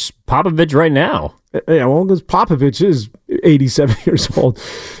Kerr over Popovich right now. Yeah, well, because Popovich is 87 years old.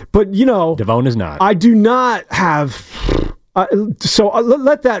 But, Devone is not. I do not have... let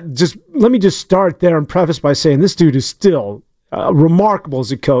me just start there and preface by saying this dude is still remarkable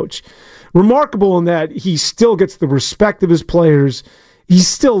as a coach. Remarkable in that he still gets the respect of his players. He's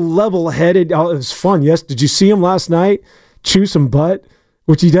still level-headed. Oh, it was fun. Yes, did you see him last night chew some butt,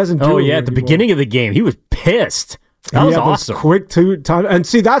 which he doesn't do? Oh yeah, at the beginning of the game, he was pissed. That was awesome. Quick time, and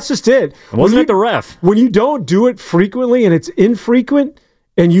see, that's just it. Wasn't it the ref? When you don't do it frequently and it's infrequent,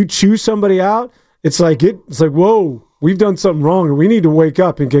 and you chew somebody out, it's like whoa, we've done something wrong, and we need to wake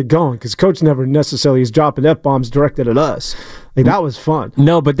up and get going, because Coach never necessarily is dropping F-bombs directed at us. Like, that was fun.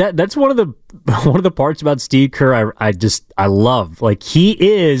 No, but that's one of the parts about Steve Kerr I love. Like, he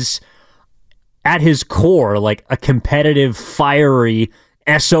is at his core like a competitive, fiery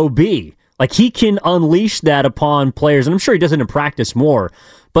SOB. Like, he can unleash that upon players, and I'm sure he does it in practice more.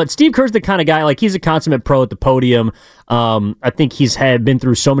 But Steve Kerr's the kind of guy, like, he's a consummate pro at the podium. I think he's been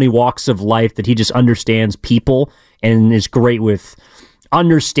through so many walks of life that he just understands people and is great with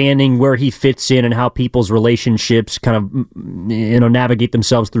understanding where he fits in and how people's relationships kind of, navigate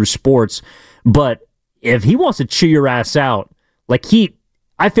themselves through sports. But if he wants to chew your ass out, I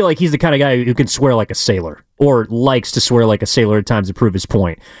feel like he's the kind of guy who can swear like a sailor, or likes to swear like a sailor at times to prove his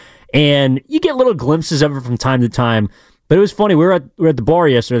point. And you get little glimpses of it from time to time. But it was funny. We were at the bar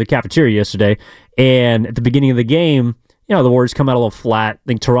yesterday, the cafeteria yesterday, and at the beginning of the game, the Warriors come out a little flat. I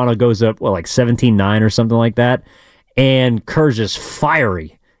think Toronto goes up, 17-9 or something like that. And Kerr's just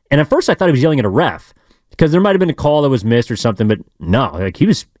fiery. And at first I thought he was yelling at a ref, because there might have been a call that was missed or something, but no, he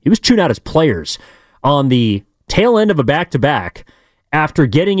was chewing out his players on the tail end of a back-to-back. after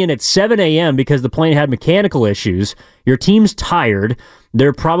getting in at 7 a.m. because the plane had mechanical issues. Your team's tired.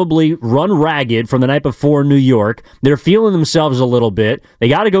 They're probably run ragged from the night before in New York. They're feeling themselves a little bit. They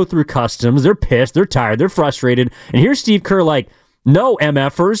got to go through customs. They're pissed. They're tired. They're frustrated. And here's Steve Kerr like, no,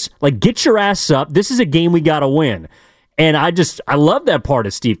 MFers, like, get your ass up. This is a game we got to win. And I love that part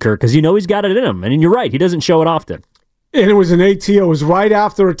of Steve Kerr because he's got it in him. And you're right, he doesn't show it often. And it was an ATO. It was right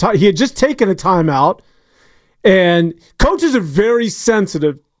after he had just taken a timeout. And coaches are very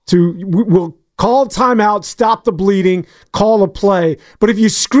sensitive to, will call timeout, stop the bleeding, call a play. But if you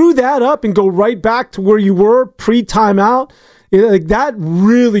screw that up and go right back to where you were pre-timeout, like that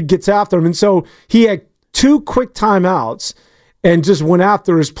really gets after him. And so he had 2 quick timeouts and just went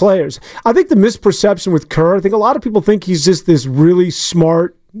after his players. I think the misperception with Kerr, I think a lot of people think he's just this really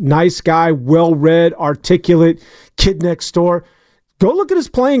smart, nice guy, well-read, articulate kid next door. Go look at his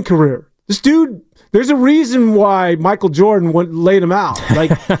playing career. This dude, there's a reason why Michael Jordan laid him out.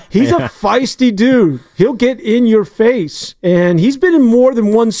 Like, he's a feisty dude. He'll get in your face, and he's been in more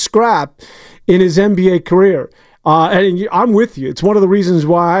than one scrap in his NBA career. And I'm with you. It's one of the reasons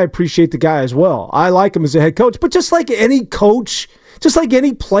why I appreciate the guy as well. I like him as a head coach. But just like any coach, just like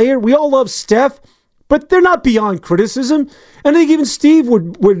any player, we all love Steph, but they're not beyond criticism. And I think even Steve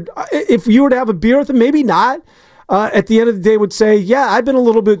would if you were to have a beer with him, maybe not. At the end of the day, would say, yeah, I've been a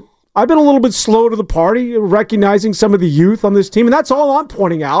little bit slow to the party, recognizing some of the youth on this team. And that's all I'm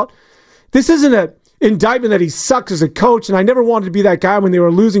pointing out. This isn't an indictment that he sucks as a coach, and I never wanted to be that guy when they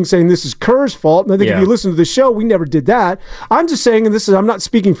were losing saying this is Kerr's fault. And I think if you listen to the show, we never did that. I'm just saying, and I'm not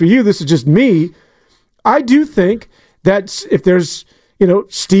speaking for you, this is just me. I do think that if there's,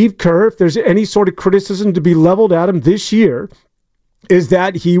 Steve Kerr, if there's any sort of criticism to be leveled at him this year, is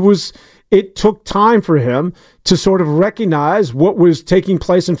that it took time for him to sort of recognize what was taking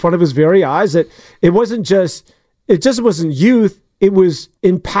place in front of his very eyes, that it just wasn't youth. It was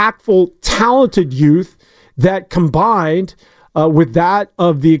impactful, talented youth that combined with that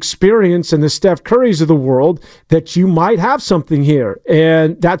of the experience and the Steph Currys of the world, that you might have something here.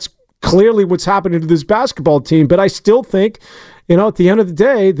 And that's clearly what's happening to this basketball team. But I still think, at the end of the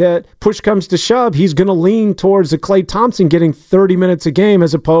day, that push comes to shove, he's going to lean towards the Klay Thompson getting 30 minutes a game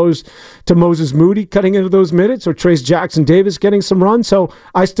as opposed to Moses Moody cutting into those minutes or Trace Jackson-Davis getting some run. So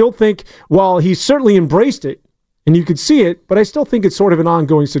I still think, while he's certainly embraced it, and you could see it, but I still think it's sort of an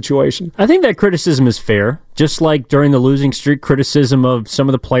ongoing situation. I think that criticism is fair. Just like during the losing streak, criticism of some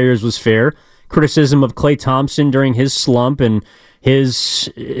of the players was fair. Criticism of Klay Thompson during his slump and his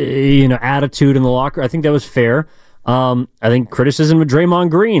attitude in the locker, I think that was fair. I think criticism of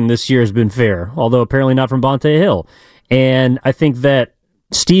Draymond Green this year has been fair, although apparently not from Bonte Hill. And I think that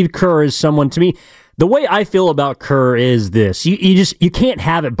Steve Kerr is someone, to me, the way I feel about Kerr is this. You can't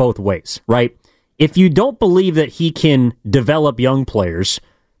have it both ways, right? If you don't believe that he can develop young players,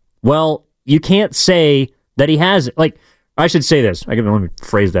 well, you can't say that he hasn't. Like, I should say this. Let me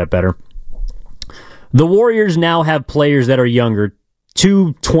phrase that better. The Warriors now have players that are younger,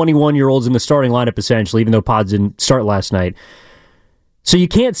 2 21-year-olds in the starting lineup, essentially, even though Pods didn't start last night. So you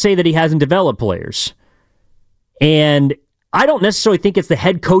can't say that he hasn't developed players. And I don't necessarily think it's the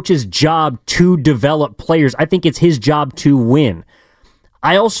head coach's job to develop players. I think it's his job to win.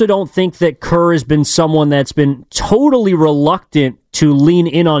 I also don't think that Kerr has been someone that's been totally reluctant to lean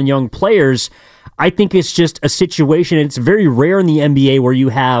in on young players. I think it's just a situation, and it's very rare in the NBA where you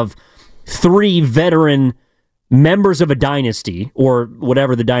have 3 veteran members of a dynasty, or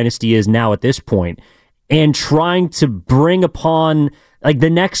whatever the dynasty is now at this point, and trying to bring upon like the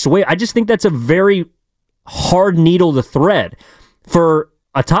next wave. I just think that's a very hard needle to thread for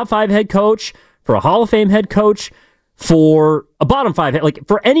a top 5 head coach, for a Hall of Fame head coach, for a bottom 5, like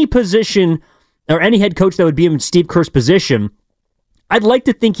for any position or any head coach that would be in Steve Kerr's position. I'd like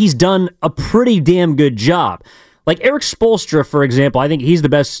to think he's done a pretty damn good job. Like Eric Spoelstra, for example, I think he's the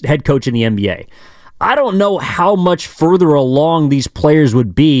best head coach in the NBA. I don't know how much further along these players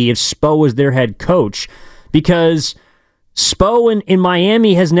would be if Spo was their head coach, because Spo in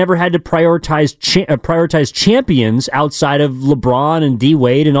Miami has never had to prioritize champions outside of LeBron and D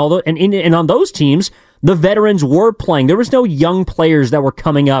Wade and all the and on those teams, the veterans were playing. There was no young players that were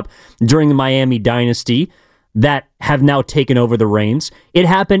coming up during the Miami dynasty that have now taken over the reins. It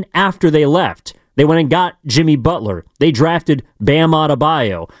happened after they left. They went and got Jimmy Butler. They drafted Bam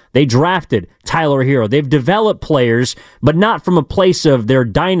Adebayo. They drafted Tyler Hero. They've developed players, but not from a place of their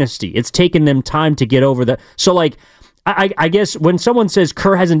dynasty. It's taken them time to get over that. So, like, I guess when someone says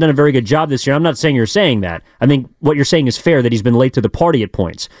Kerr hasn't done a very good job this year, I'm not saying you're saying that. I think what you're saying is fair, that he's been late to the party at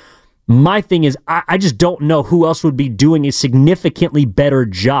points. My thing is, I just don't know who else would be doing a significantly better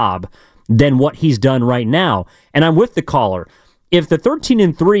job than what he's done right now. And I'm with the caller. if the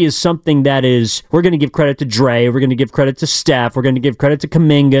 13-3 is something that is, we're going to give credit to Dre, we're going to give credit to Steph, we're going to give credit to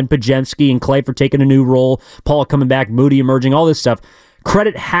Kuminga and Pajemski and Clay for taking a new role, Paul coming back, Moody emerging, all this stuff,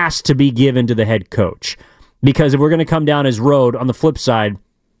 credit has to be given to the head coach. Because if we're going to come down his road, on the flip side,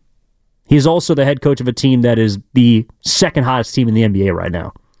 he's also the head coach of a team that is the second hottest team in the NBA right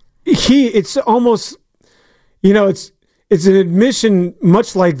now. It's almost, it's an admission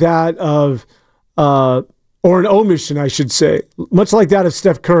much like that of, or an omission, I should say, much like that of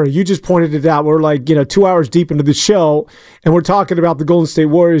Steph Curry. You just pointed it out. We're 2 hours deep into the show, and we're talking about the Golden State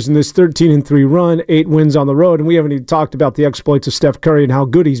Warriors in this 13-3 run, 8 wins on the road, and we haven't even talked about the exploits of Steph Curry and how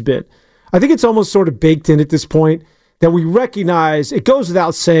good he's been. I think it's almost sort of baked in at this point that we recognize, it goes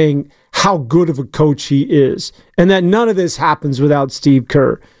without saying, how good of a coach he is, and that none of this happens without Steve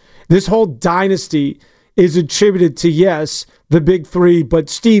Kerr. This whole dynasty is attributed to, yes, the big three, but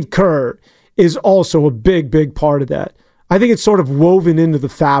Steve Kerr is also a big, big part of that. I think it's sort of woven into the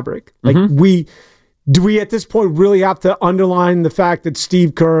fabric. Do we at this point really have to underline the fact that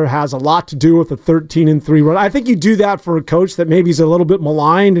Steve Kerr has a lot to do with a 13-3 run? I think you do that for a coach that maybe is a little bit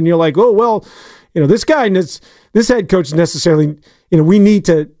maligned, and you're like, oh, well, this guy, this head coach necessarily, we need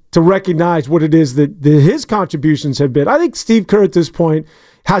to recognize what it is that his contributions have been. I think Steve Kerr at this point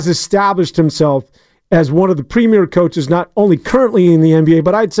has established himself as one of the premier coaches, not only currently in the NBA,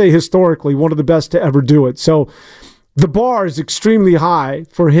 but I'd say historically one of the best to ever do it. So the bar is extremely high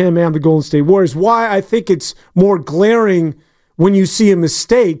for him and the Golden State Warriors. Why I think it's more glaring when you see a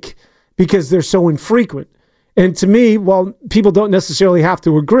mistake, because they're so infrequent. And to me, while people don't necessarily have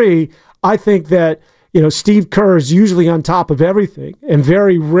to agree, I think that Steve Kerr is usually on top of everything, and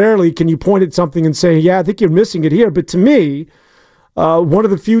very rarely can you point at something and say, yeah, I think you're missing it here. But to me, one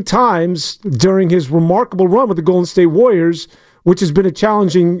of the few times during his remarkable run with the Golden State Warriors, which has been a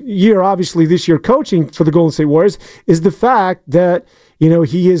challenging year, obviously, this year coaching for the Golden State Warriors, is the fact that,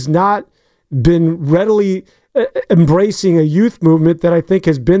 he has not been readily embracing a youth movement that I think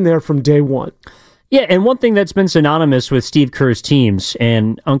has been there from day one. Yeah, and one thing that's been synonymous with Steve Kerr's teams,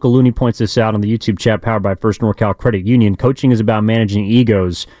 and Uncle Looney points this out on the YouTube chat powered by First NorCal Credit Union, coaching is about managing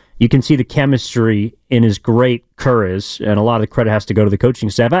egos. You can see the chemistry in as great Kerr is, and a lot of the credit has to go to the coaching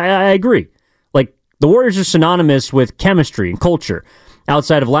staff. I agree. The Warriors are synonymous with chemistry and culture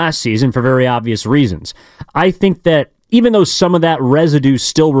outside of last season for very obvious reasons. I think that even though some of that residue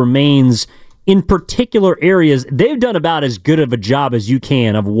still remains in particular areas, they've done about as good of a job as you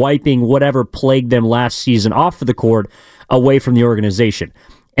can of wiping whatever plagued them last season off of the court away from the organization.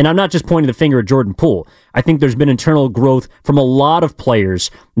 And I'm not just pointing the finger at Jordan Poole. I think there's been internal growth from a lot of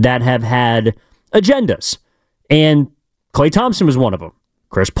players that have had agendas. And Klay Thompson was one of them.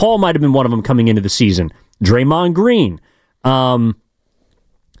 Chris Paul might have been one of them coming into the season. Draymond Green. I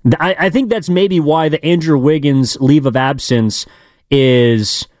think that's maybe why the Andrew Wiggins leave of absence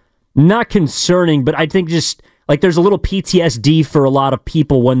is not concerning, but I think just there's a little PTSD for a lot of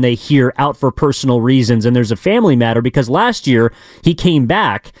people when they hear out for personal reasons, and there's a family matter because last year he came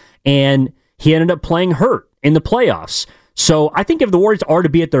back and he ended up playing hurt in the playoffs. So I think if the Warriors are to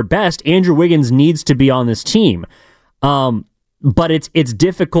be at their best, Andrew Wiggins needs to be on this team. But it's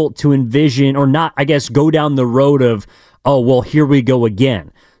difficult to envision or not, I guess, go down the road of, oh, well, here we go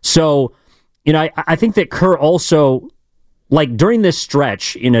again. So, I think that Kerr also, during this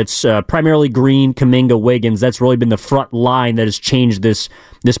stretch, it's primarily Green, Kuminga, Wiggins, that's really been the front line that has changed this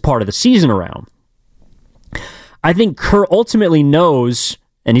part of the season around. I think Kerr ultimately knows,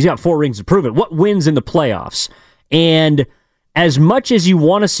 and he's got 4 rings to prove it, what wins in the playoffs. And as much as you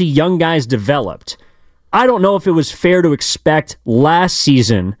want to see young guys developed, I don't know if it was fair to expect last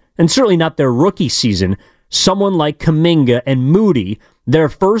season, and certainly not their rookie season, someone like Kuminga and Moody, their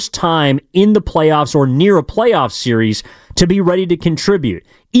first time in the playoffs or near a playoff series, to be ready to contribute,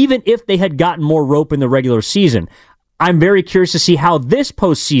 even if they had gotten more rope in the regular season. I'm very curious to see how this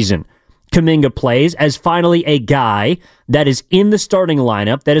postseason Kuminga plays as finally a guy that is in the starting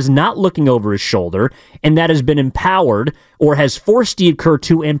lineup, that is not looking over his shoulder, and that has been empowered or has forced Steve Kerr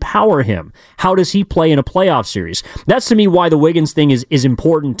to empower him. How does he play in a playoff series? That's to me why the Wiggins thing is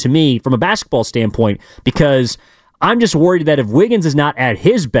important to me from a basketball standpoint, because I'm just worried that if Wiggins is not at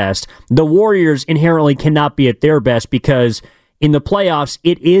his best, the Warriors inherently cannot be at their best, because in the playoffs,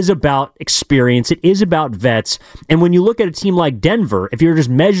 it is about experience, it is about vets, and when you look at a team like Denver, if you're just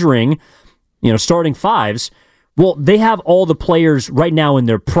measuring starting fives, well, they have all the players right now in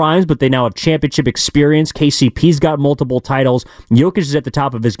their primes, but they now have championship experience. KCP's got multiple titles. Jokic is at the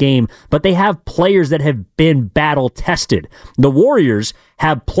top of his game, but they have players that have been battle-tested. The Warriors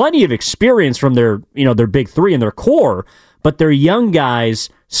have plenty of experience from their big three and their core, but their young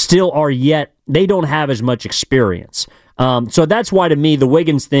guys still are they don't have as much experience. So that's why, to me, the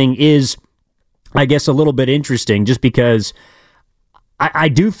Wiggins thing is, I guess, a little bit interesting, just because I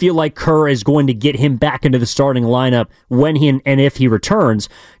do feel like Kerr is going to get him back into the starting lineup when and if he returns,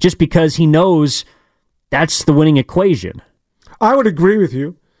 just because he knows that's the winning equation. I would agree with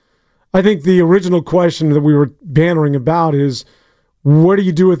you. I think the original question that we were bantering about is, what do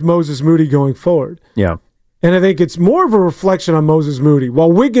you do with Moses Moody going forward? Yeah. And I think it's more of a reflection on Moses Moody.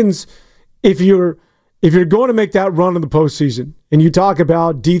 While Wiggins, if you're going to make that run in the postseason, and you talk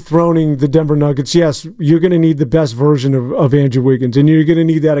about dethroning the Denver Nuggets, yes, you're going to need the best version of Andrew Wiggins, and you're going to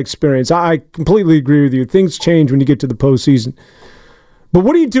need that experience. I completely agree with you. Things change when you get to the postseason. But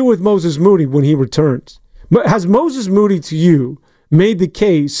what do you do with Moses Moody when he returns? Has Moses Moody, to you, made the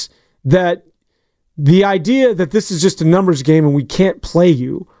case that the idea that this is just a numbers game and we can't play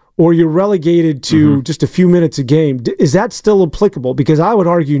you, or you're relegated to just a few minutes a game, is that still applicable? Because I would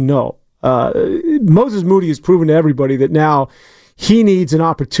argue no. Moses Moody has proven to everybody that now he needs an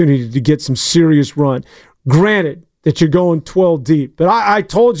opportunity to get some serious run. Granted that you're going 12 deep, but I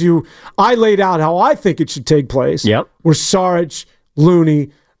told you, I laid out how I think it should take place. Yep. Where Saric,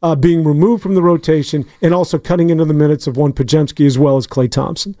 Looney being removed from the rotation and also cutting into the minutes of one Podziemski as well as Klay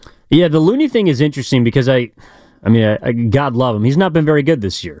Thompson. Yeah, the Looney thing is interesting because I God love him. He's not been very good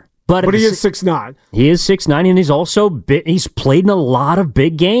this year. But he is 6'9". He is 6'9", and he's played in a lot of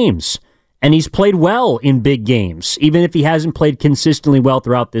big games. And he's played well in big games, even if he hasn't played consistently well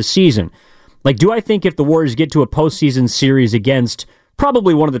throughout this season. Like, do I think if the Warriors get to a postseason series against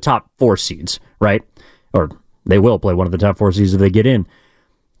probably one of the top 4 seeds, right? Or they will play one of the top 4 seeds if they get in.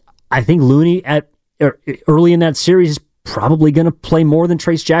 I think Looney early in that series is probably going to play more than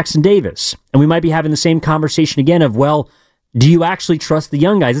Trayce Jackson-Davis. And we might be having the same conversation again of, well, do you actually trust the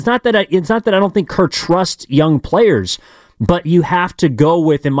young guys? It's not that I don't think Kerr trusts young players, but you have to go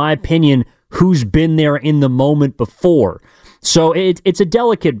with, in my opinion, who's been there in the moment before. So it's a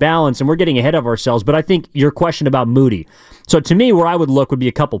delicate balance, and we're getting ahead of ourselves, but I think your question about Moody. So to me, where I would look would be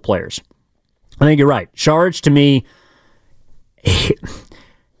a couple players. I think you're right. Saric, to me,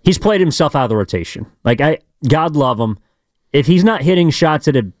 he's played himself out of the rotation. God love him. If he's not hitting shots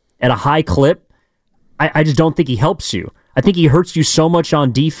at a high clip, I just don't think he helps you. I think he hurts you so much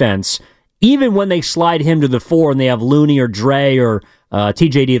on defense. Even when they slide him to the 4 and they have Looney or Dre or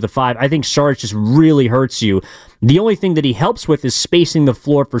TJD at the 5, I think Saric just really hurts you. The only thing that he helps with is spacing the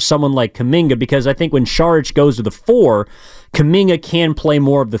floor for someone like Kuminga, because I think when Saric goes to the 4, Kuminga can play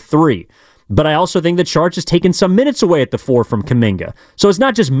more of the 3. But I also think that Saric has taken some minutes away at the 4 from Kuminga. So it's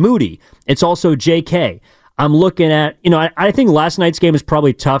not just Moody, it's also JK. I'm looking at, I think last night's game is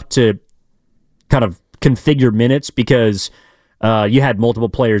probably tough to kind of configure minutes because you had multiple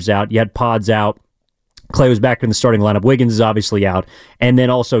players out. You had Pods out. Klay was back in the starting lineup. Wiggins is obviously out. And then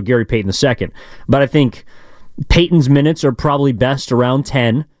also Gary Payton II. But I think Payton's minutes are probably best around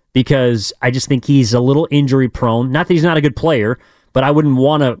 10 because I just think he's a little injury prone. Not that he's not a good player, but I wouldn't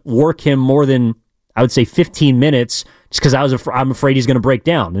want to work him more than, I would say, 15 minutes just because I'm afraid he's going to break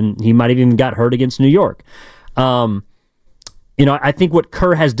down. And he might have even got hurt against New York. I think what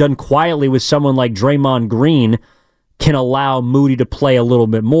Kerr has done quietly with someone like Draymond Green can allow Moody to play a little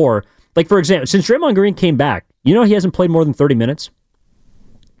bit more. Like, for example, since Draymond Green came back, he hasn't played more than 30 minutes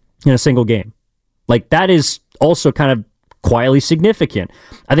in a single game. Like, that is also kind of quietly significant.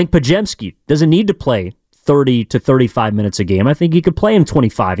 I think Podziemski doesn't need to play 30 to 35 minutes a game. I think he could play him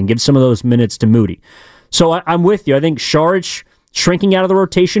 25 and give some of those minutes to Moody. So I'm with you. I think Saric shrinking out of the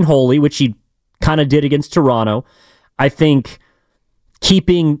rotation wholly, which he kind of did against Toronto. I think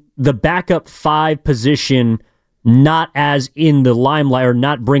keeping the backup 5 position not as in the limelight or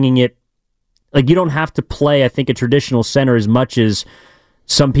not bringing it, like, you don't have to play, I think, a traditional center as much as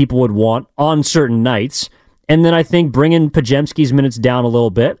some people would want on certain nights. And then I think bringing Podziemski's minutes down a little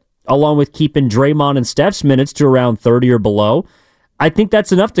bit, along with keeping Draymond and Steph's minutes to around 30 or below, I think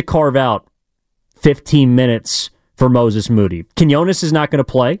that's enough to carve out 15 minutes for Moses Moody. Quinones is not going to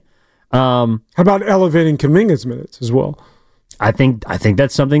play. How about elevating Kuminga's minutes as well? I think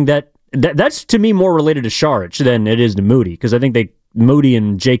that's something that's to me more related to Saric than it is to Moody, because I think Moody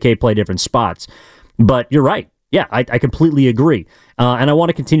and JK play different spots. But you're right. Yeah, I completely agree. And I want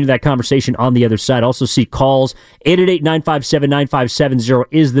to continue that conversation on the other side. Also see calls. 888-957-9570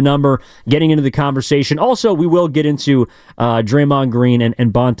 is the number. Getting into the conversation. Also, we will get into Draymond Green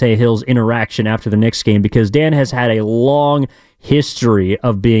and Bonte Hill's interaction after the Knicks game, because Dan has had a long history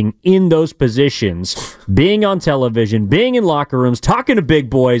of being in those positions, being on television, being in locker rooms, talking to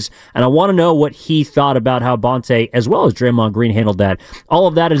big boys, and I want to know what he thought about how Bonte, as well as Draymond Green, handled that. All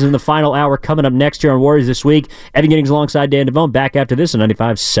of that is in the final hour coming up next year on Warriors This Week. Evan Giddings alongside Dan Devone, back after this on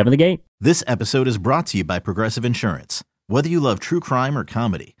 95.7 The Game. This episode is brought to you by Progressive Insurance. Whether you love true crime or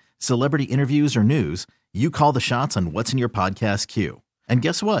comedy, celebrity interviews or news, you call the shots on what's in your podcast queue. And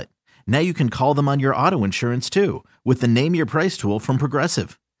guess what? Now you can call them on your auto insurance too with the Name Your Price tool from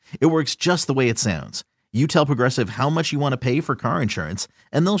Progressive. It works just the way it sounds. You tell Progressive how much you want to pay for car insurance,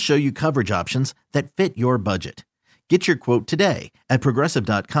 and they'll show you coverage options that fit your budget. Get your quote today at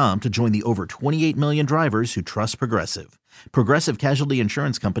Progressive.com to join the over 28 million drivers who trust Progressive. Progressive Casualty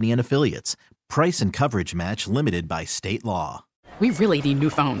Insurance Company and Affiliates. Price and coverage match limited by state law. We really need new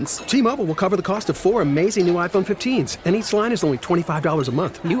phones. T-Mobile will cover the cost of 4 amazing new iPhone 15s, and each line is only $25 a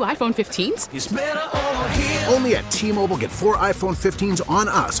month. New iPhone 15s? It's better over here. Only at T-Mobile, get 4 iPhone 15s on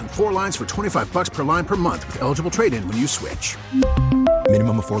us and 4 lines for $25 per line per month with eligible trade-in when you switch.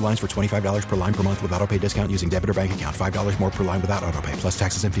 Minimum of 4 lines for $25 per line per month with autopay discount using debit or bank account. $5 more per line without autopay, plus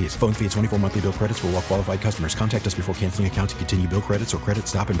taxes and fees. Phone fee at 24 monthly bill credits for well-qualified customers. Contact us before canceling account to continue bill credits or credit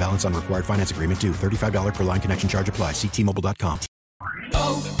stop and balance on required finance agreement due. $35 per line connection charge applies. See T-Mobile.com.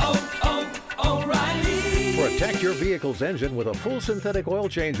 O'Reilly. Protect your vehicle's engine with a full synthetic oil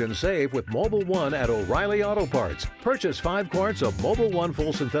change and save with Mobile One at O'Reilly Auto Parts. Purchase 5 quarts of Mobile One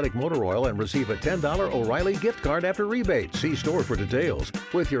full synthetic motor oil and receive a $10 O'Reilly gift card after rebate. See store for details.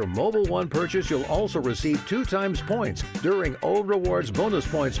 With your Mobile One purchase, you'll also receive 2 times points during O Rewards Bonus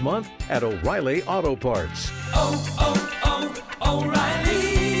Points Month at O'Reilly Auto Parts.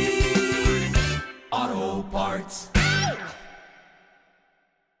 O'Reilly Auto Parts.